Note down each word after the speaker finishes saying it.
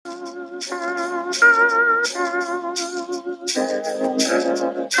Podcast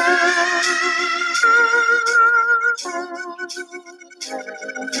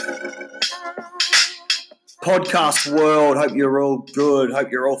world, hope you're all good,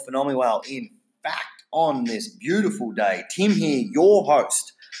 hope you're all phenomenally well. In fact, on this beautiful day, Tim here, your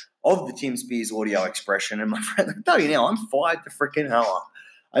host of the Tim Spears Audio Expression, and my friend, I tell you now, I'm fired the freaking hell up.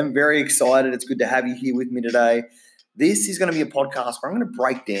 I'm very excited. It's good to have you here with me today. This is going to be a podcast where I'm going to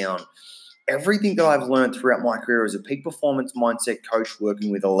break down everything that I've learned throughout my career as a peak performance mindset coach,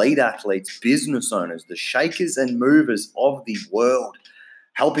 working with elite athletes, business owners, the shakers and movers of the world,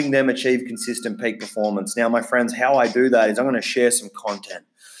 helping them achieve consistent peak performance. Now, my friends, how I do that is I'm going to share some content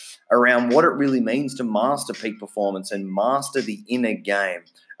around what it really means to master peak performance and master the inner game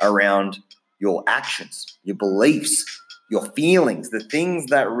around your actions, your beliefs, your feelings, the things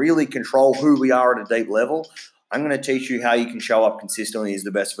that really control who we are at a deep level. I'm going to teach you how you can show up consistently as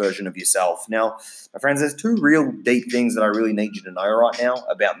the best version of yourself. Now, my friends, there's two real deep things that I really need you to know right now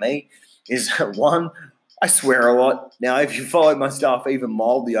about me. Is one, I swear a lot. Now, if you followed my stuff even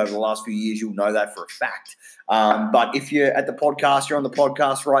mildly over the last few years, you'll know that for a fact. But if you're at the podcast, you're on the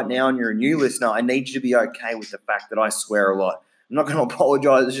podcast right now and you're a new listener, I need you to be okay with the fact that I swear a lot. I'm not going to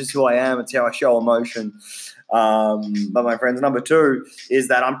apologize. It's just who I am. It's how I show emotion. But my friends, number two is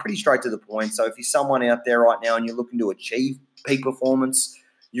that I'm pretty straight to the point. So if you're someone out there right now and you're looking to achieve peak performance,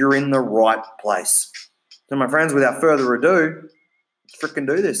 you're in the right place. So my friends, without further ado, let's freaking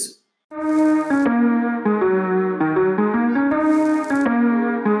do this.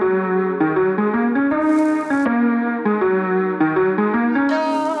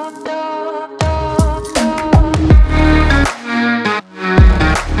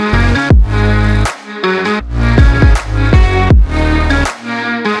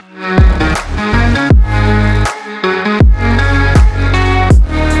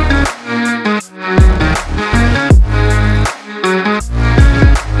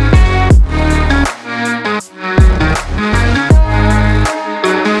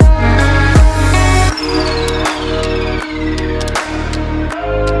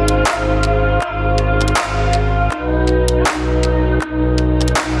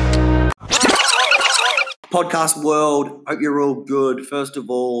 Podcast world, hope you're all good. First of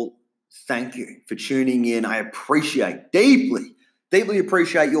all, thank you for tuning in. I appreciate, deeply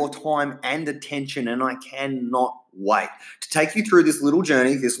appreciate your time and attention, and I cannot wait to take you through this little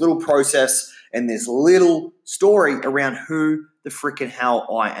journey, this little process, and this little story around who the freaking hell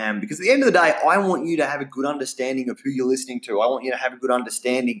I am. Because at the end of the day, I want you to have a good understanding of who you're listening to. I want you to have a good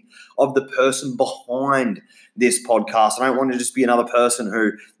understanding of the person behind this podcast. I don't want to just be another person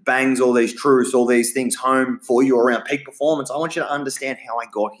who bangs all these truths, all these things home for you around peak performance. I want you to understand how I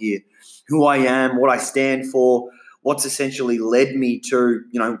got here, who I am, what I stand for, what's essentially led me to,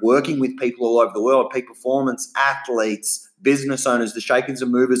 working with people all over the world, peak performance, athletes, business owners, the shakers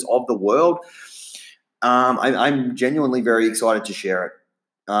and movers of the world. I'm genuinely very excited to share it.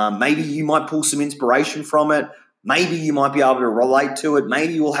 Maybe you might pull some inspiration from it. Maybe you might be able to relate to it.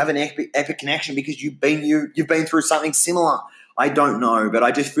 Maybe you'll have an epic connection because you've been through something similar. I don't know, but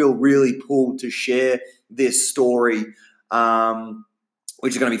I just feel really pulled to share this story, which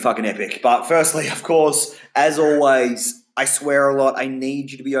is going to be fucking epic. But firstly, of course, as always, I swear a lot. I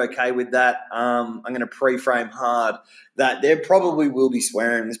need you to be okay with that. I'm going to pre-frame hard that there probably will be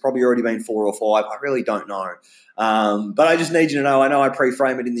swearing. There's probably already been 4 or 5. I really don't know. But I just need you to know, I know I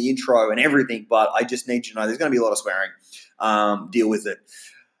pre-frame it in the intro and everything, but I just need you to know there's going to be a lot of swearing. Deal with it.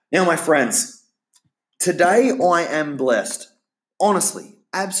 Now, my friends, today I am blessed. Honestly,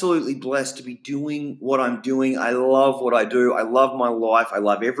 absolutely blessed to be doing what I'm doing. I love what I do. I love my life. I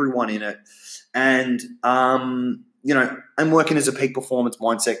love everyone in it. And, I'm working as a peak performance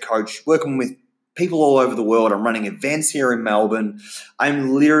mindset coach, working with people all over the world. I'm running events here in Melbourne.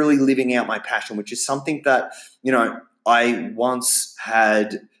 I'm literally living out my passion, which is something that, I once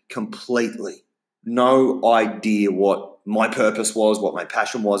had completely no idea what my purpose was, what my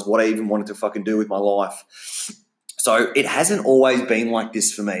passion was, what I even wanted to fucking do with my life. So it hasn't always been like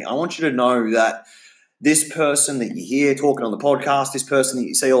this for me. I want you to know that this person that you hear talking on the podcast, this person that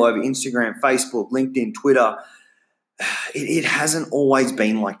you see all over Instagram, Facebook, LinkedIn, Twitter, it hasn't always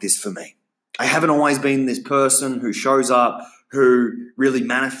been like this for me. I haven't always been this person who shows up, who really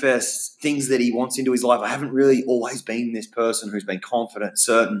manifests things that he wants into his life. I haven't really always been this person who's been confident,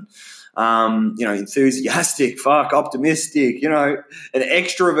 certain, enthusiastic, optimistic, an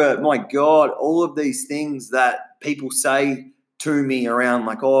extrovert. My God, all of these things that people say to me around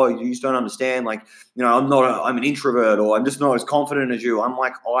like, oh, you just don't understand. Like, I'm an introvert, or I'm just not as confident as you. I'm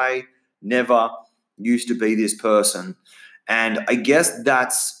like, I never used to be this person. And I guess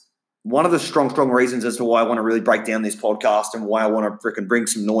that's one of the strong reasons as to why I want to really break down this podcast and why I want to freaking bring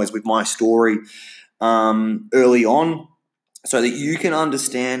some noise with my story early on, so that you can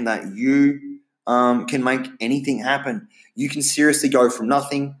understand that you can make anything happen. You can seriously go from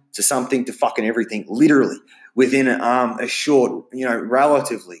nothing to something to fucking everything, literally within a short,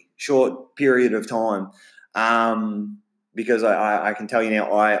 relatively short period of time. Because I can tell you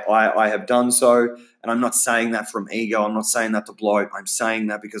now, I have done so, and I'm not saying that from ego. I'm not saying that to bloat. I'm saying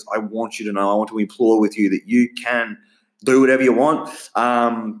that because I want you to know, I want to implore with you that you can do whatever you want.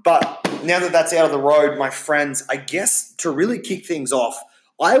 But now that that's out of the road, my friends, I guess to really kick things off,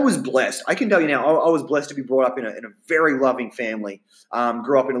 I was blessed. I can tell you now, I was blessed to be brought up in a very loving family.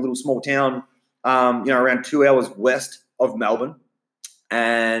 Grew up in a little small town, around 2 hours west of Melbourne,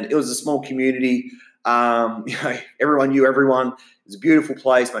 and it was a small community. Everyone knew everyone. It was a beautiful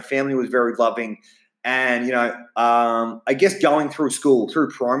place. My family was very loving. And, I guess going through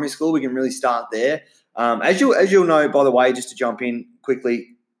primary school, we can really start there. As you'll know, by the way, just to jump in quickly,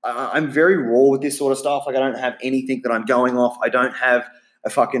 I'm very raw with this sort of stuff. Like, I don't have anything that I'm going off. I don't have a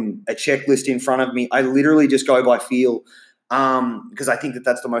checklist in front of me. I literally just go by feel, because I think that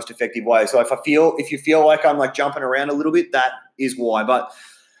that's the most effective way. So if you feel like I'm like jumping around a little bit, that is why. But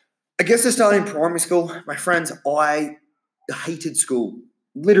I guess to start in primary school, my friends, I hated school.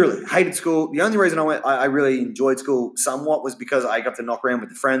 Literally hated school. The only reason I really enjoyed school somewhat was because I got to knock around with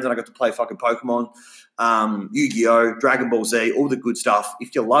the friends and I got to play fucking Pokemon, Yu-Gi-Oh, Dragon Ball Z, all the good stuff.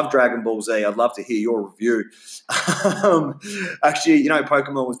 If you love Dragon Ball Z, I'd love to hear your review. Actually,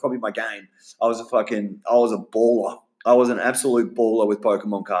 Pokemon was probably my game. I was a baller. I was an absolute baller with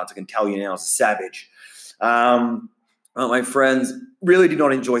Pokemon cards. I can tell you now, I was a savage. My friends really did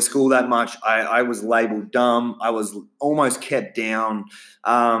not enjoy school that much. I was labeled dumb. I was almost kept down.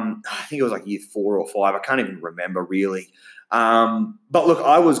 I think it was like year 4 or 5. I can't even remember really. But look,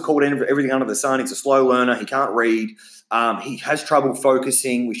 I was called in for everything under the sun. He's a slow learner. He can't read. He has trouble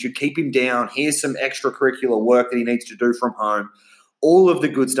focusing. We should keep him down. Here's some extracurricular work that he needs to do from home. All of the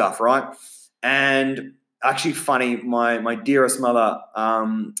good stuff, right? And actually funny, my dearest mother,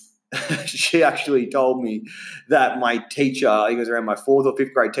 she actually told me that my teacher, I think it was around my 4th or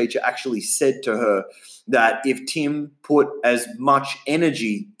 5th grade teacher, actually said to her that if Tim put as much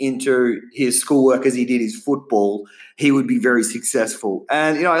energy into his schoolwork as he did his football, he would be very successful.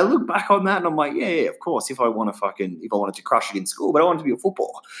 And, I look back on that and I'm like, yeah, of course, if I wanted to crush it in school, but I wanted to be a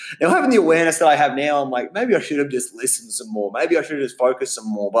footballer. Now, having the awareness that I have now, I'm like, maybe I should have just listened some more. Maybe I should have just focused some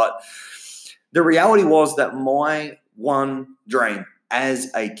more. But the reality was that my one dream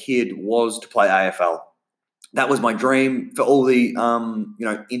as a kid was to play AFL. That was my dream. For all the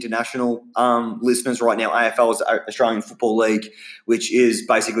international listeners right now, AFL is the Australian Football League, which is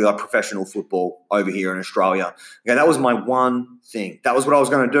basically like professional football over here in Australia. Okay, that was my one thing. That was what I was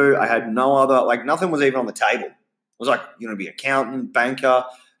going to do. I had no other, nothing was even on the table. It was like, be accountant, banker,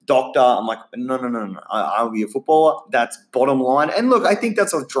 doctor. I'm like, no. I'll be a footballer. That's bottom line. And look, I think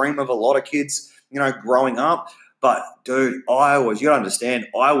that's a dream of a lot of kids, growing up. But, dude, you got to understand,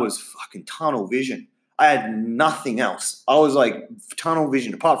 I was fucking tunnel vision. I had nothing else. I was like tunnel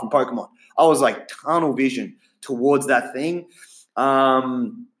vision, apart from Pokemon. I was like tunnel vision towards that thing.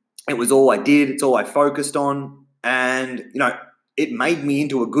 It was all I did. It's all I focused on. And, it made me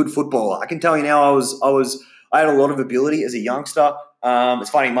into a good footballer. I can tell you now I had a lot of ability as a youngster. It's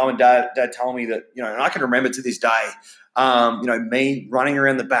funny, Mum and Dad told me that, and I can remember to this day, me running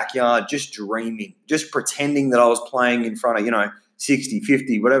around the backyard, just dreaming, just pretending that I was playing in front of, 60,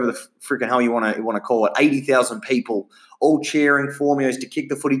 50, whatever the freaking hell you want to call it, 80,000 people all cheering for me. I used to kick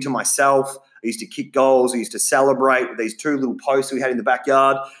the footy to myself. I used to kick goals. I used to celebrate with these 2 little posts we had in the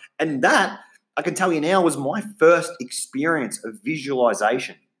backyard. And that, I can tell you now, was my first experience of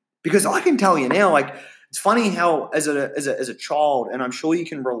visualization. Because I can tell you now, it's funny how as a child, and I'm sure you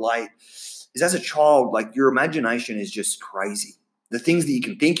can relate, is as a child, your imagination is just crazy. The things that you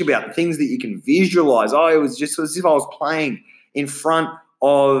can think about, the things that you can visualize. It was just as if I was playing in front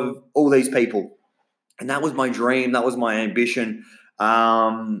of all these people. And that was my dream. That was my ambition.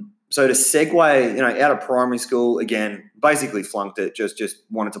 So to segue, out of primary school, again, basically flunked it, just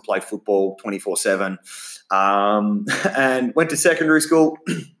wanted to play football 24/7. And went to secondary school,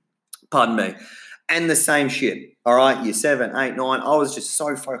 pardon me, and the same shit. All right, year 7, 8, 9, I was just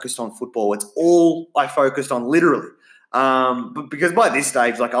so focused on football. It's all I focused on, literally. But because by this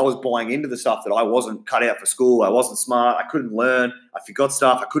stage, I was buying into the stuff that I wasn't cut out for school. I wasn't smart. I couldn't learn. I forgot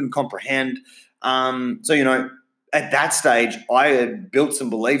stuff. I couldn't comprehend. So, at that stage, I had built some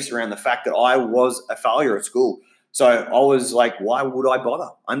beliefs around the fact that I was a failure at school. So I was like, why would I bother?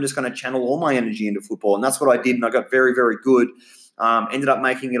 I'm just going to channel all my energy into football. And that's what I did. And I got very, very good Ended up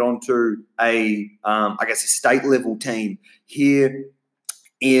making it onto a state level team here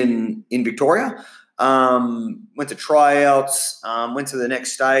in Victoria. Went to tryouts, went to the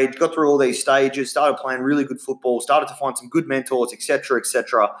next stage, got through all these stages, started playing really good football, started to find some good mentors, etc.,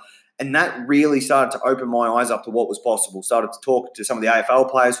 etc. And that really started to open my eyes up to what was possible. Started to talk to some of the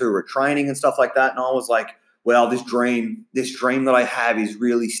AFL players who were training and stuff like that. And I was like, well, this dream that I have is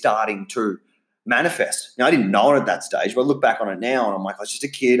really starting to manifest. Now, I didn't know it at that stage, but I look back on it now and I'm like, I was just a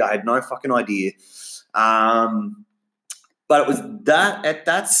kid. I had no fucking idea. But it was that at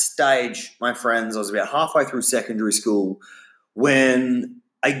that stage, my friends, I was about halfway through secondary school when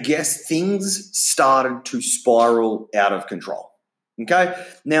I guess things started to spiral out of control. Okay?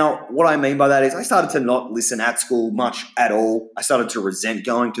 Now, what I mean by that is I started to not listen at school much at all. I started to resent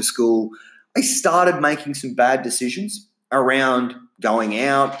going to school. I started making some bad decisions around going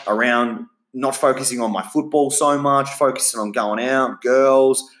out, around not focusing on my football so much, focusing on going out,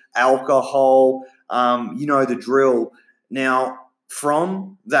 girls, alcohol, you know the drill. Now,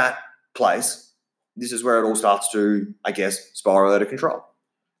 from that place, this is where it all starts to, I guess, spiral out of control.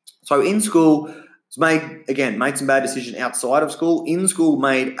 So in school, made some bad decisions outside of school. In school,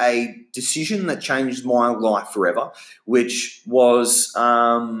 made a decision that changed my life forever, which was,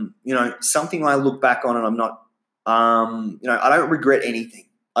 something I look back on and I'm not, I don't regret anything.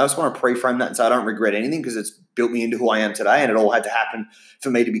 I just want to pre-frame that and say I don't regret anything because it's built me into who I am today and it all had to happen for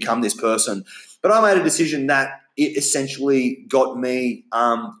me to become this person. But I made a decision that it essentially got me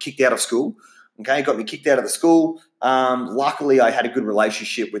kicked out of school. Okay, it got me kicked out of the school. Luckily, I had a good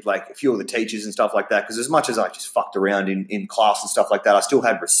relationship with like a few of the teachers and stuff like that because as much as I just fucked around in class and stuff like that, I still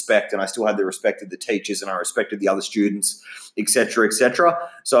had respect and I still had the respect of the teachers and I respected the other students, etc., etc.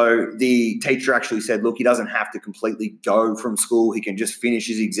 So the teacher actually said, look, he doesn't have to completely go from school. He can just finish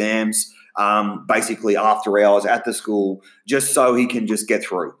his exams basically after hours at the school just so he can just get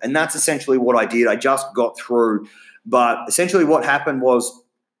through. And that's essentially what I did. I just got through. But essentially what happened was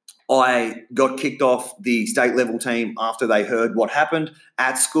I got kicked off the state level team after they heard what happened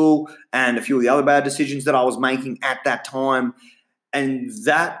at school and a few of the other bad decisions that I was making at that time. And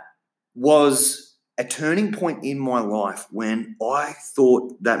that was a turning point in my life when I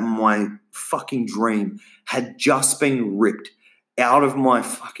thought that my fucking dream had just been ripped out of my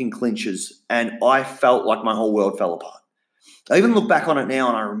fucking clinches and I felt like my whole world fell apart. I even look back on it now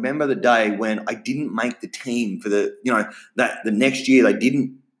and I remember the day when I didn't make the team for the next year. They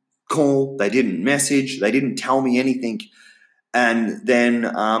didn't call, they didn't message, they didn't tell me anything, and then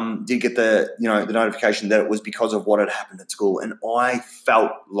did get the notification that it was because of what had happened at school, and I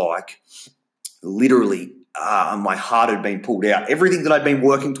felt like literally my heart had been pulled out. Everything that I'd been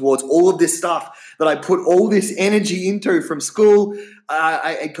working towards, all of this stuff that I put all this energy into from school,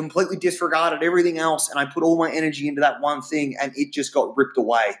 I completely disregarded everything else, and I put all my energy into that one thing, and it just got ripped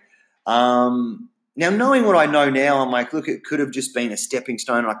away. Now, knowing what I know now, I'm like, look, it could have just been a stepping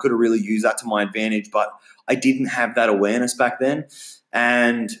stone and I could have really used that to my advantage, but I didn't have that awareness back then.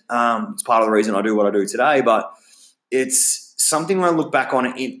 And it's part of the reason I do what I do today, but it's something when I look back on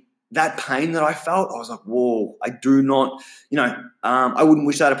it, that pain that I felt, I was like, whoa, I do not, I wouldn't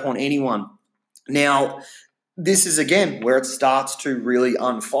wish that upon anyone. Now, this is, again, where it starts to really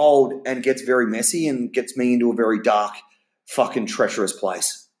unfold and gets very messy and gets me into a very dark, fucking treacherous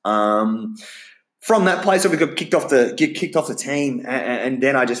place. From that place, I got kicked off the team, and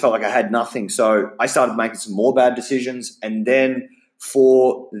then I just felt like I had nothing. So I started making some more bad decisions, and then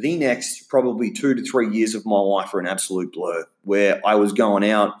for the next probably 2 to 3 years of my life were an absolute blur, where I was going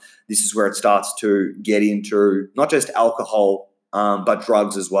out. This is where it starts to get into not just alcohol, but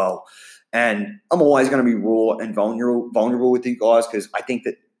drugs as well. And I'm always going to be raw and vulnerable with you guys because I think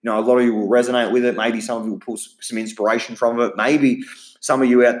that a lot of you will resonate with it. Maybe some of you will pull some inspiration from it. Maybe some of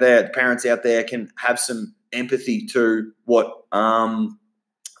you out there, the parents out there, can have some empathy to what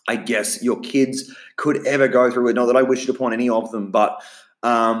I guess your kids could ever go through. Not that I wish it upon any of them, but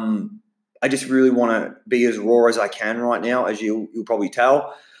I just really want to be as raw as I can right now, as you'll probably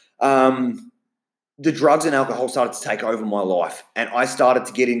tell. The drugs and alcohol started to take over my life, and I started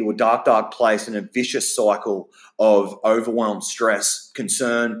to get into a dark, dark place and a vicious cycle of overwhelm, stress,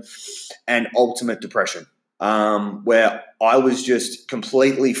 concern, and ultimate depression, where I was just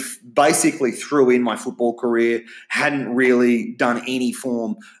completely, basically threw in my football career, hadn't really done any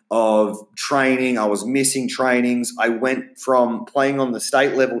form of training. I was missing trainings. I went from playing on the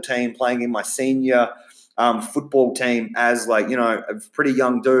state level team, playing in my senior football team as a pretty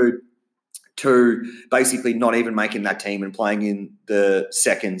young dude, to basically not even making that team and playing in the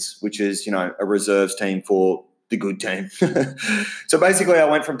seconds, which is, a reserves team for the good team. So basically I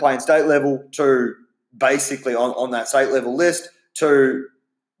went from playing state level to basically on that state level list to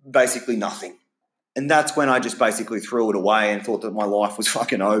basically nothing. And that's when I just basically threw it away and thought that my life was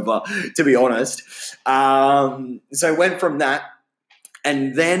fucking over, to be honest. So went from that,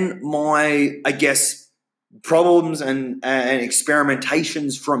 and then my, I guess, problems and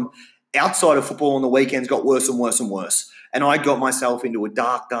experimentations from outside of football on the weekends got worse and worse and worse. And I got myself into a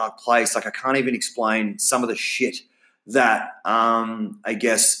dark, dark place. Like, I can't even explain some of the shit that I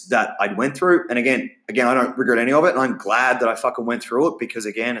guess that I went through. And again, I don't regret any of it. And I'm glad that I fucking went through it, because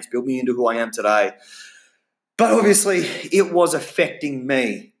again, it's built me into who I am today. But obviously it was affecting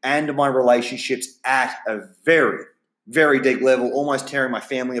me and my relationships at a very, very deep level, almost tearing my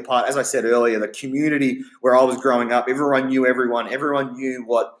family apart. As I said earlier, the community where I was growing up, everyone knew everyone. Everyone knew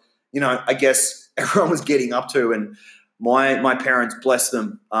what, I guess everyone was getting up to. And my parents, bless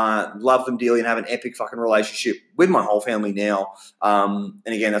them, love them dearly and have an epic fucking relationship with my whole family now. And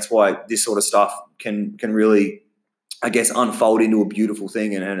again, that's why this sort of stuff can really, I guess, unfold into a beautiful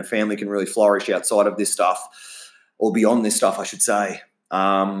thing, and a family can really flourish outside of this stuff, or beyond this stuff, I should say.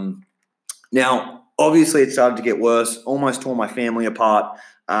 Now, obviously it started to get worse, almost tore my family apart.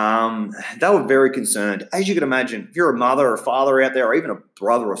 They were very concerned. As you can imagine, if you're a mother or a father out there, or even a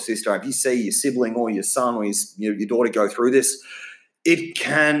brother or sister, if you see your sibling or your son or your daughter go through this, it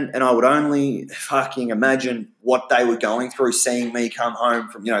can, and I would only fucking imagine what they were going through, seeing me come home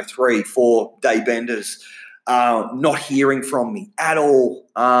from, 3-4 day benders, not hearing from me at all.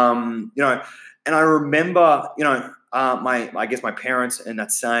 And I remember, I guess my parents and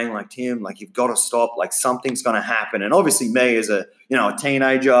that saying, like, Tim, like, you've got to stop, like, something's going to happen. And obviously me as a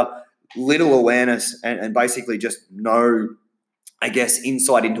teenager, little awareness and basically just no, I guess,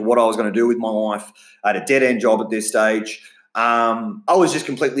 insight into what I was going to do with my life. I had a dead end job at this stage. I was just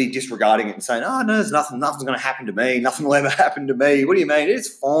completely disregarding it and saying, oh, no, there's nothing's going to happen to me. Nothing will ever happen to me. What do you mean? It's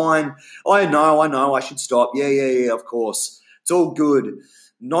fine. I know, I should stop. Yeah, of course. It's all good.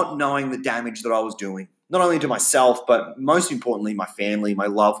 Not knowing the damage that I was doing, not only to myself, but most importantly, my family, my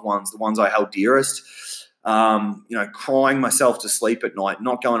loved ones, the ones I held dearest. Crying myself to sleep at night,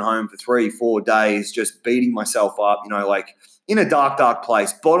 not going home for 3-4 days, just beating myself up, like in a dark, dark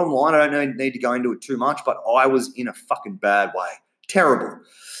place. Bottom line, I don't need to go into it too much, but I was in a fucking bad way. Terrible.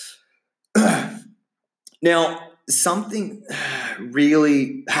 Now, something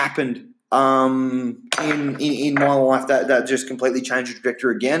really happened in my life that just completely changed the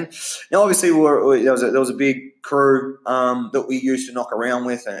trajectory again. Now, obviously, there was a big crew that we used to knock around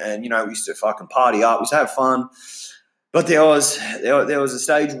with, and we used to fucking party up. We used to have fun, but there was a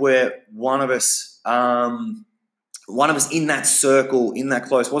stage where one of us in that circle, in that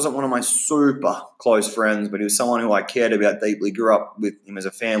close, wasn't one of my super close friends, but he was someone who I cared about deeply. Grew up with him as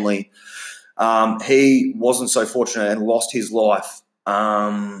a family. He wasn't so fortunate and lost his life.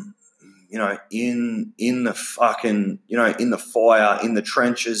 In the fucking, in the fire, in the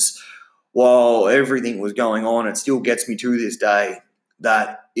trenches, while everything was going on. It still gets me to this day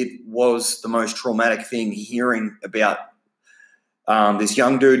that it was the most traumatic thing, hearing about this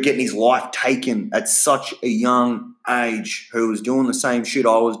young dude getting his life taken at such a young age, who was doing the same shit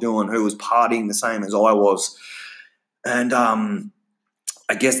I was doing, who was partying the same as I was. And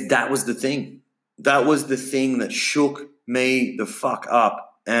I guess that was the thing. That was the thing that shook me the fuck up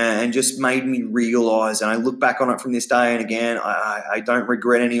and just made me realize, and I look back on it from this day, and again, I don't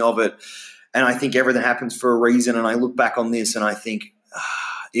regret any of it. And I think everything happens for a reason. And I look back on this and I think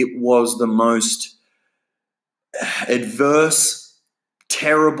it was the most adverse,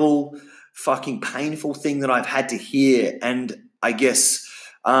 terrible, fucking painful thing that I've had to hear and I guess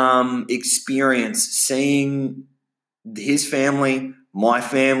experience, seeing his family, my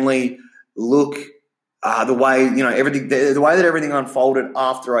family look the way, everything, the way that everything unfolded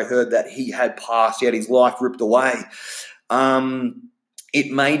after I heard that he had passed, he had his life ripped away. It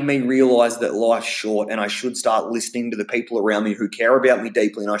made me realize that life's short and I should start listening to the people around me who care about me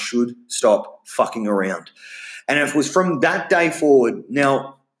deeply, and I should stop fucking around. And it was from that day forward.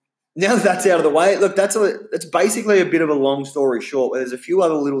 Now that that's out of the way, look, that's basically a bit of a long story short. There's a few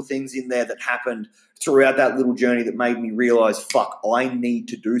other little things in there that happened throughout that little journey that made me realize, fuck, I need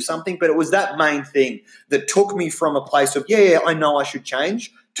to do something. But it was that main thing that took me from a place of, yeah, I know I should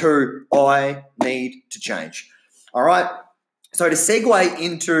change, to I need to change. All right. So to segue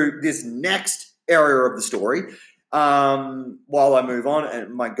into this next area of the story, while I move on,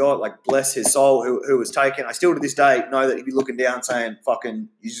 and my God, like, bless his soul who was taken, I still to this day know that he'd be looking down saying, fucking,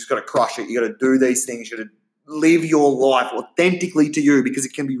 you just got to crush it. You got to do these things. You got to live your life authentically to you, because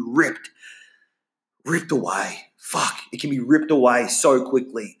it can be ripped away. Fuck, it can be ripped away so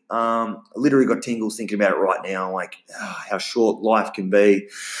quickly. I literally got tingles thinking about it right now, like how short life can be.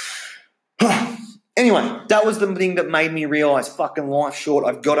 Anyway, that was the thing that made me realize fucking life's short.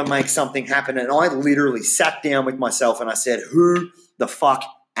 I've got to make something happen. And I literally sat down with myself and I said, who the fuck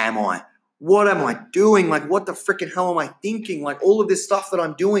am I? What am I doing? Like, what the freaking hell am I thinking? Like, all of this stuff that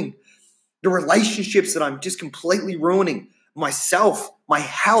I'm doing, the relationships that I'm just completely ruining, myself, my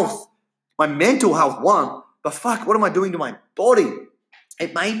health, my mental health, one, but fuck, what am I doing to my body?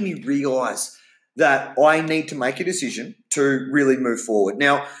 It made me realize that I need to make a decision to really move forward.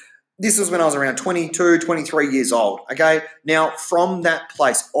 Now, this was when I was around 22, 23 years old, okay? Now, from that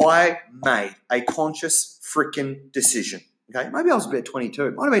place, I made a conscious freaking decision, okay? Maybe I was about 22.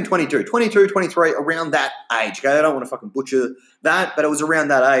 It might have been 22, 23, around that age, okay? I don't want to fucking butcher that, but it was around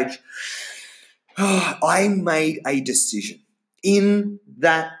that age. I made a decision in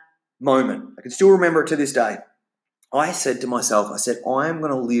that moment. I can still remember it to this day. I said to myself, I am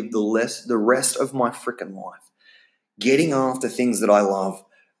going to live the rest of my freaking life getting after things that I love,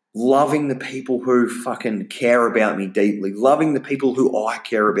 loving the people who fucking care about me deeply, loving the people who I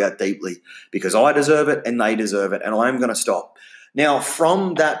care about deeply, because I deserve it and they deserve it, and I'm going to stop. Now,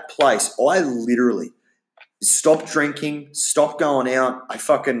 from that place, I literally stopped drinking, stopped going out. I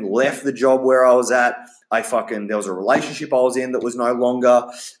fucking left the job where I was at. There was a relationship I was in that was no longer.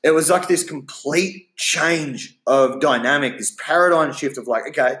 It was like this complete change of dynamic, this paradigm shift of like,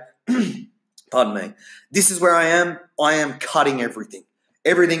 okay, pardon me, this is where I am. I am cutting everything.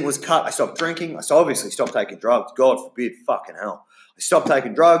 Everything was cut. I stopped drinking. I obviously stopped taking drugs. God forbid, fucking hell. I stopped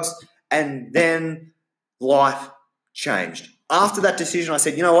taking drugs, and then life changed. After that decision, I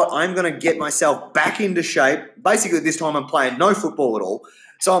said, you know what? I'm going to get myself back into shape. Basically, this time I'm playing no football at all.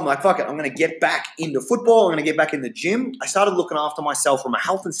 So I'm like, fuck it. I'm going to get back into football. I'm going to get back in the gym. I started looking after myself from a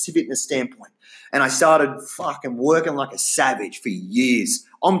health and fitness standpoint. And I started fucking working like a savage for years.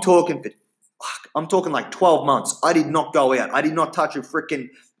 I'm talking like 12 months. I did not go out. I did not touch a freaking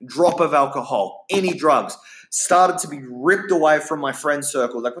drop of alcohol, any drugs. Started to be ripped away from my friend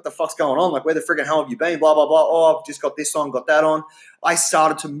circle. Like, what the fuck's going on? Like, where the freaking hell have you been? Blah, blah, blah. Oh, I've just got this on, got that on. I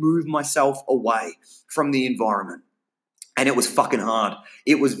started to move myself away from the environment. And it was fucking hard.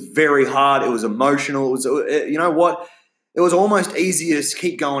 It was very hard. It was emotional. It was, you know what? It was almost easier to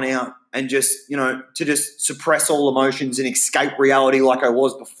keep going out and just, to just suppress all emotions and escape reality like I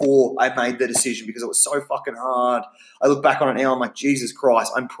was before I made the decision, because it was so fucking hard. I look back on it now, I'm like, Jesus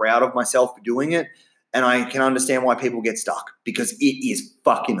Christ, I'm proud of myself for doing it. And I can understand why people get stuck, because it is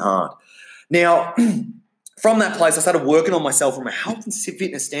fucking hard. Now, from that place, I started working on myself from a health and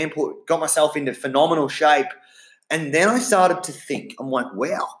fitness standpoint, got myself into phenomenal shape. And then I started to think, I'm like,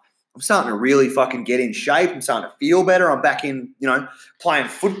 wow, I'm starting to really fucking get in shape. I'm starting to feel better. I'm back in, playing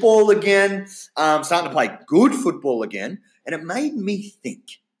football again. I'm starting to play good football again. And it made me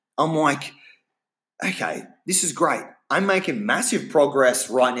think. I'm like, okay, this is great. I'm making massive progress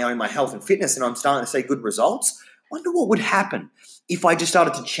right now in my health and fitness, and I'm starting to see good results. Wonder what would happen if I just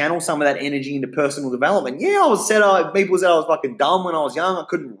started to channel some of that energy into personal development. Yeah, people said I was fucking dumb when I was young. I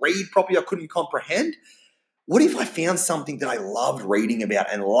couldn't read properly. I couldn't comprehend. What if I found something that I loved reading about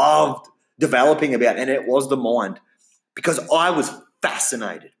and loved developing about, and it was the mind? Because I was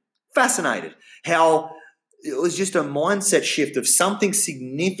fascinated how it was just a mindset shift of something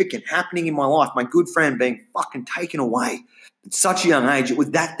significant happening in my life. My good friend being fucking taken away at such a young age. It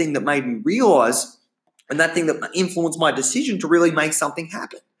was that thing that made me realize, and that thing that influenced my decision to really make something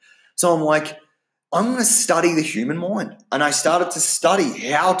happen. So I'm like, I'm going to study the human mind. And I started to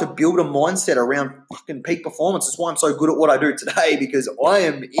study how to build a mindset around fucking peak performance. That's why I'm so good at what I do today, because I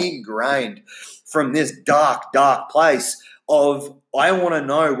am ingrained from this dark, dark place of I want to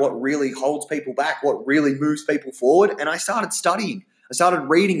know what really holds people back, what really moves people forward. And I started studying. I started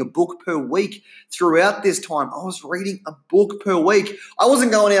reading a book per week. Throughout this time, I was reading a book per week. I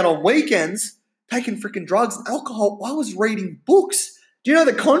wasn't going out on weekends taking freaking drugs and alcohol. I was reading books. Do you know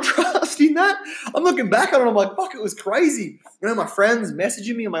the contrast in that? I'm looking back on it, I'm like, fuck, it was crazy. My friends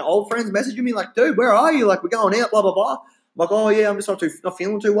messaging me, and my old friends messaging me like, dude, where are you? Like, we're going out, blah, blah, blah. I'm like, oh, yeah, I'm just not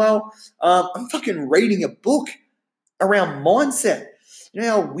feeling too well. I'm fucking reading a book around mindset. You know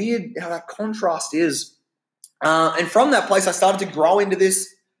how weird how that contrast is. And from that place, I started to grow into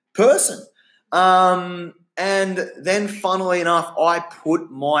this person. And then, funnily enough, I put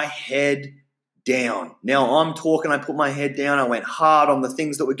my head down. Now I'm talking, I put my head down. I went hard on the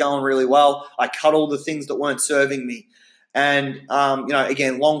things that were going really well. I cut all the things that weren't serving me. And,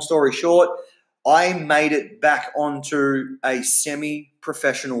 again, long story short, I made it back onto a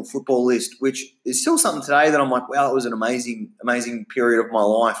semi-professional football list, which is still something today that I'm like, wow, it was an amazing, amazing period of my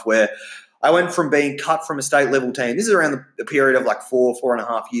life where I went from being cut from a state level team. This is around the period of like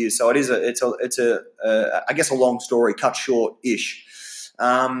 4.5 years. So it's a long story, cut short-ish.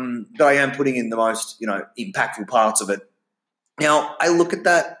 but I am putting in the most, impactful parts of it. Now, I look at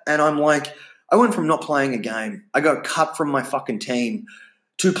that and I'm like, I went from not playing a game. I got cut from my fucking team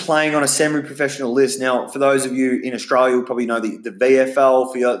to playing on a semi-professional list. Now, for those of you in Australia who probably know the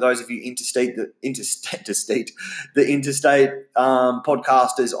VFL, for those of you interstate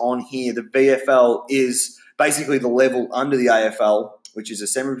podcasters on here, the VFL is basically the level under the AFL, which is a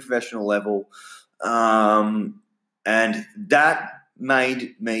semi-professional level. And that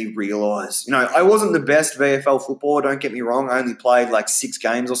made me realise, I wasn't the best VFL footballer, don't get me wrong. I only played like 6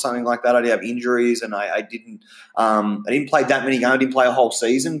 games or something like that. I did have injuries and I didn't play that many games. I didn't play a whole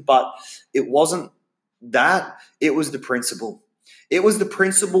season, but it wasn't that. It was the principle. It was the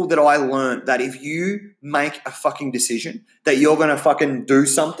principle that I learned, that if you make a fucking decision that you're going to fucking do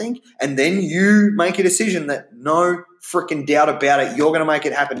something and then you make a decision that no freaking doubt about it, you're going to make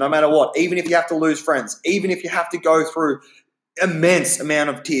it happen no matter what, even if you have to lose friends, even if you have to go through immense amount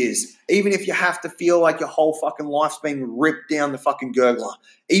of tears, even if you have to feel like your whole fucking life's being ripped down the fucking gurgler,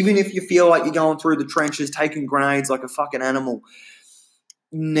 even if you feel like you're going through the trenches taking grenades like a fucking animal.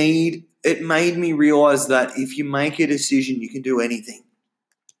 It made me realize that if you make a decision, you can do anything.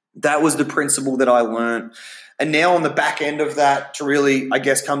 That was the principle that I learned. And now on the back end of that, to really, I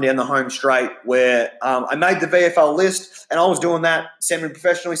guess, come down the home straight, where I made the VFL list and I was doing that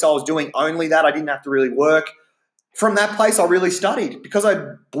semi-professionally, so I was doing only that. I didn't have to really work. From that place, I really studied because I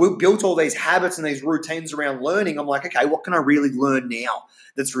built all these habits and these routines around learning. I'm like, okay, what can I really learn now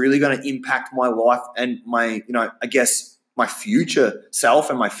that's really going to impact my life and my, I guess my future self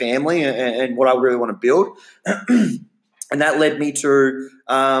and my family and what I really want to build. And that led me to,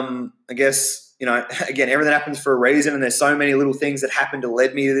 I guess, again, everything happens for a reason, and there's so many little things that happened to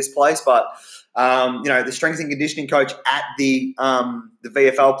lead me to this place. But the strength and conditioning coach at the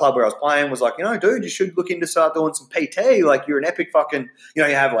VFL club where I was playing was like, dude, you should look into start doing some PT. Like, you're an epic fucking, you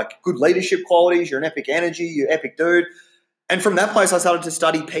have like good leadership qualities. You're an epic energy. You're epic dude. And from that place, I started to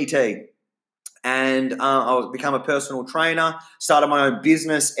study PT. And I become a personal trainer, started my own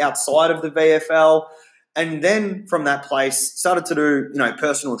business outside of the VFL. And then from that place, started to do,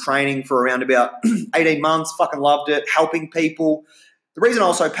 personal training for around about 18 months, fucking loved it, helping people. The reason I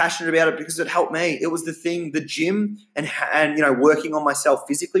was so passionate about it, because it helped me. It was the thing, the gym and working on myself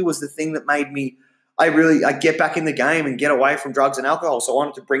physically was the thing that made me, I get back in the game and get away from drugs and alcohol. So I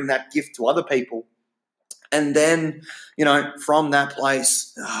wanted to bring that gift to other people. And then, from that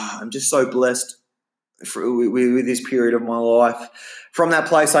place, I'm just so blessed with this period of my life. From that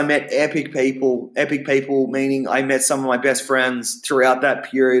place, I met epic people, meaning I met some of my best friends throughout that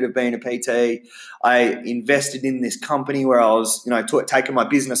period of being a PT. I invested in this company where I was, taking my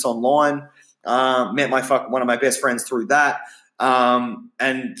business online, met one of my best friends through that.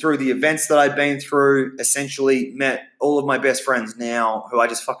 And through the events that I've been through, essentially met all of my best friends now who I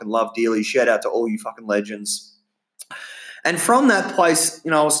just fucking love dearly. Shout out to all you fucking legends. And from that place,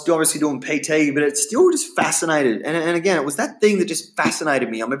 I was still obviously doing PT, but it's still just fascinated. And again, it was that thing that just fascinated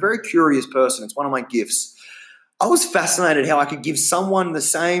me. I'm a very curious person. It's one of my gifts. I was fascinated how I could give someone the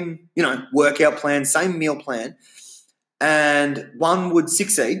same, workout plan, same meal plan, and one would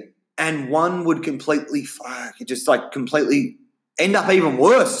succeed and one would completely end up even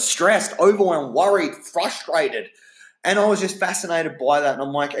worse, stressed, overwhelmed, worried, frustrated. And I was just fascinated by that. And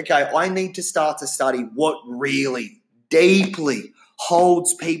I'm like, okay, I need to start to study what really deeply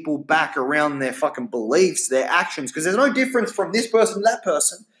holds people back around their fucking beliefs, their actions, because there's no difference from this person to that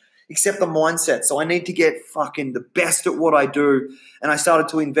person except the mindset. So I need to get fucking the best at what I do. And I started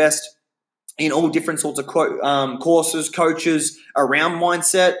to invest in all different sorts of courses, coaches around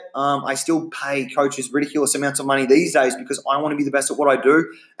mindset. I still pay coaches ridiculous amounts of money these days because I want to be the best at what I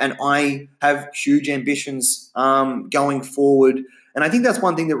do, and I have huge ambitions going forward. And I think that's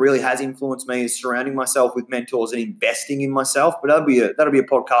one thing that really has influenced me, is surrounding myself with mentors and investing in myself. But that'll be a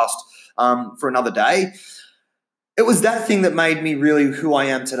podcast for another day. It was that thing that made me really who I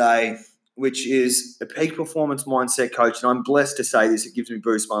am today, which is a peak performance mindset coach. And I'm blessed to say this; it gives me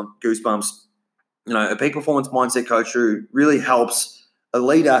goosebumps. A peak performance mindset coach who really helps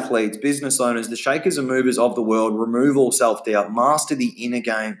elite athletes, business owners, the shakers and movers of the world remove all self-doubt, master the inner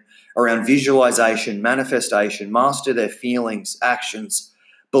game around visualization, manifestation, master their feelings, actions,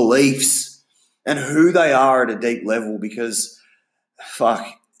 beliefs, and who they are at a deep level. Because,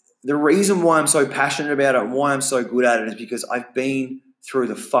 the reason why I'm so passionate about it and why I'm so good at it is because I've been through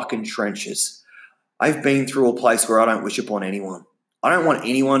the fucking trenches. I've been through a place where I don't wish upon anyone. I don't want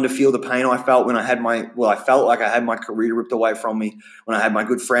anyone to feel the pain I felt when I felt like I had my career ripped away from me, when I had my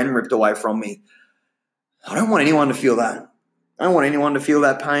good friend ripped away from me. I don't want anyone to feel that. I don't want anyone to feel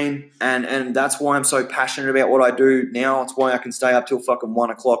that pain, and that's why I'm so passionate about what I do now. It's why I can stay up till fucking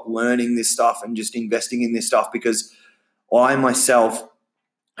 1 o'clock learning this stuff and just investing in this stuff, because I myself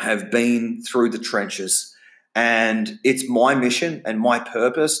have been through the trenches, and it's my mission and my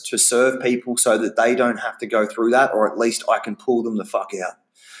purpose to serve people so that they don't have to go through that, or at least I can pull them the fuck out.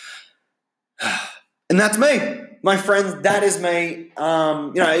 And that's me. My friends, that is me.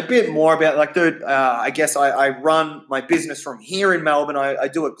 A bit more about, like, dude, I guess I run my business from here in Melbourne. I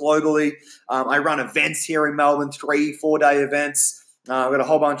do it globally. I run events here in Melbourne, 3-4 day events. I've got a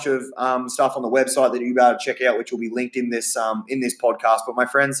whole bunch of stuff on the website that you'll be able to check out, which will be linked in this podcast. But my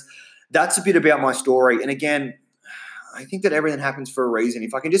friends, that's a bit about my story. And again, I think that everything happens for a reason.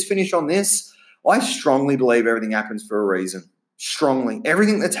 If I can just finish on this, I strongly believe everything happens for a reason. Strongly.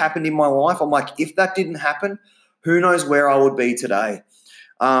 Everything that's happened in my life, I'm like, if that didn't happen, who knows where I would be today.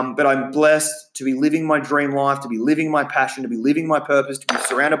 But I'm blessed to be living my dream life, to be living my passion, to be living my purpose, to be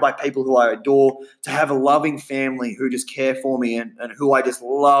surrounded by people who I adore, to have a loving family who just care for me and who I just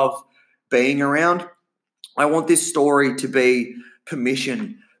love being around. I want this story to be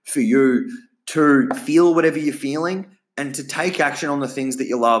permission for you to feel whatever you're feeling and to take action on the things that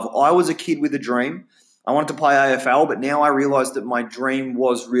you love. I was a kid with a dream. I wanted to play AFL, but now I realize that my dream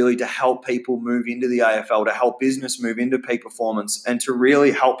was really to help people move into the AFL, to help business move into peak performance, and to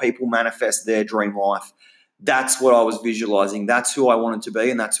really help people manifest their dream life. That's what I was visualizing. That's who I wanted to be,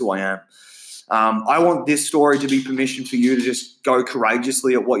 and that's who I am. I want this story to be permission for you to just go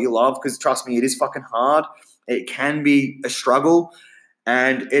courageously at what you love, because trust me, it is fucking hard. It can be a struggle,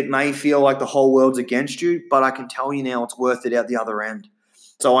 and it may feel like the whole world's against you, but I can tell you now it's worth it out the other end.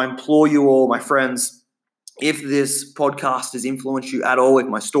 So I implore you all, my friends, if this podcast has influenced you at all, if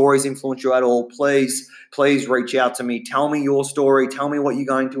my stories influence you at all, please reach out to me. Tell me your story. Tell me what you're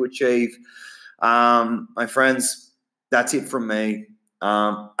going to achieve. My friends, that's it from me.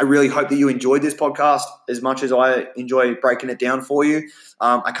 I really hope that you enjoyed this podcast as much as I enjoy breaking it down for you.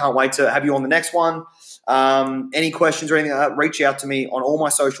 I can't wait to have you on the next one. Any questions or anything like that, reach out to me on all my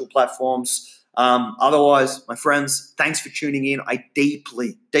social platforms. Otherwise, my friends, thanks for tuning in. I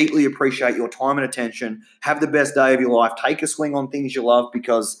deeply, deeply appreciate your time and attention. Have the best day of your life. Take a swing on things you love,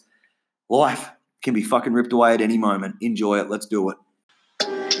 because life can be fucking ripped away at any moment. Enjoy it. Let's do it.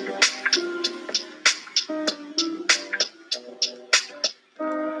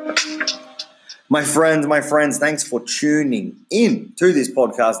 My friends, thanks for tuning in to this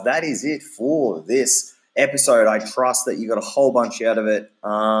podcast. That is it for this episode. I trust that you got a whole bunch out of it.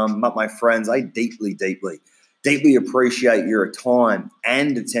 But my friends, I deeply, deeply, deeply appreciate your time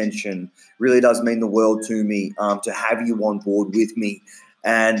and attention. Really does mean the world to me to have you on board with me.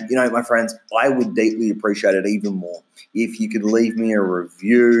 And, my friends, I would deeply appreciate it even more if you could leave me a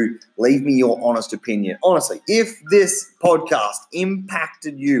review, leave me your honest opinion. Honestly, if this podcast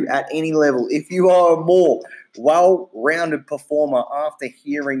impacted you at any level, if you are a more well-rounded performer after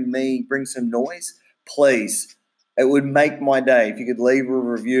hearing me bring some noise, please, it would make my day if you could leave a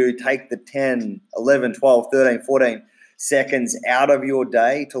review. Take the 10, 11, 12, 13, 14 seconds out of your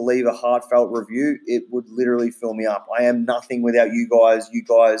day to leave a heartfelt review. It would literally fill me up. I am nothing without you guys. You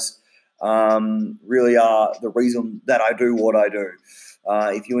guys really are the reason that I do what I do.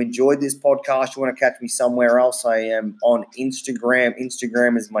 If you enjoyed this podcast, you want to catch me somewhere else, I am on Instagram.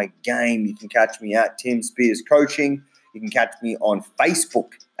 Instagram is my game. You can catch me at Tim Spears Coaching. You can catch me on Facebook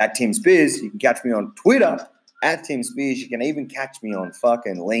at Tim Spears. You can catch me on Twitter at Tim Spears. You can even catch me on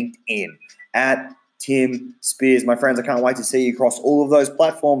fucking LinkedIn at Tim Spears. My friends, I can't wait to see you across all of those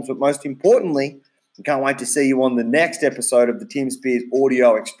platforms, but most importantly, I can't wait to see you on the next episode of the Tim Spears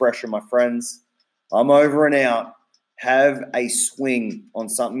Audio Expression, my friends. I'm over and out. Have a swing on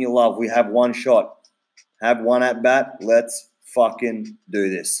something you love. We have one shot. Have one at bat. Let's fucking do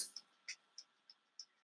this.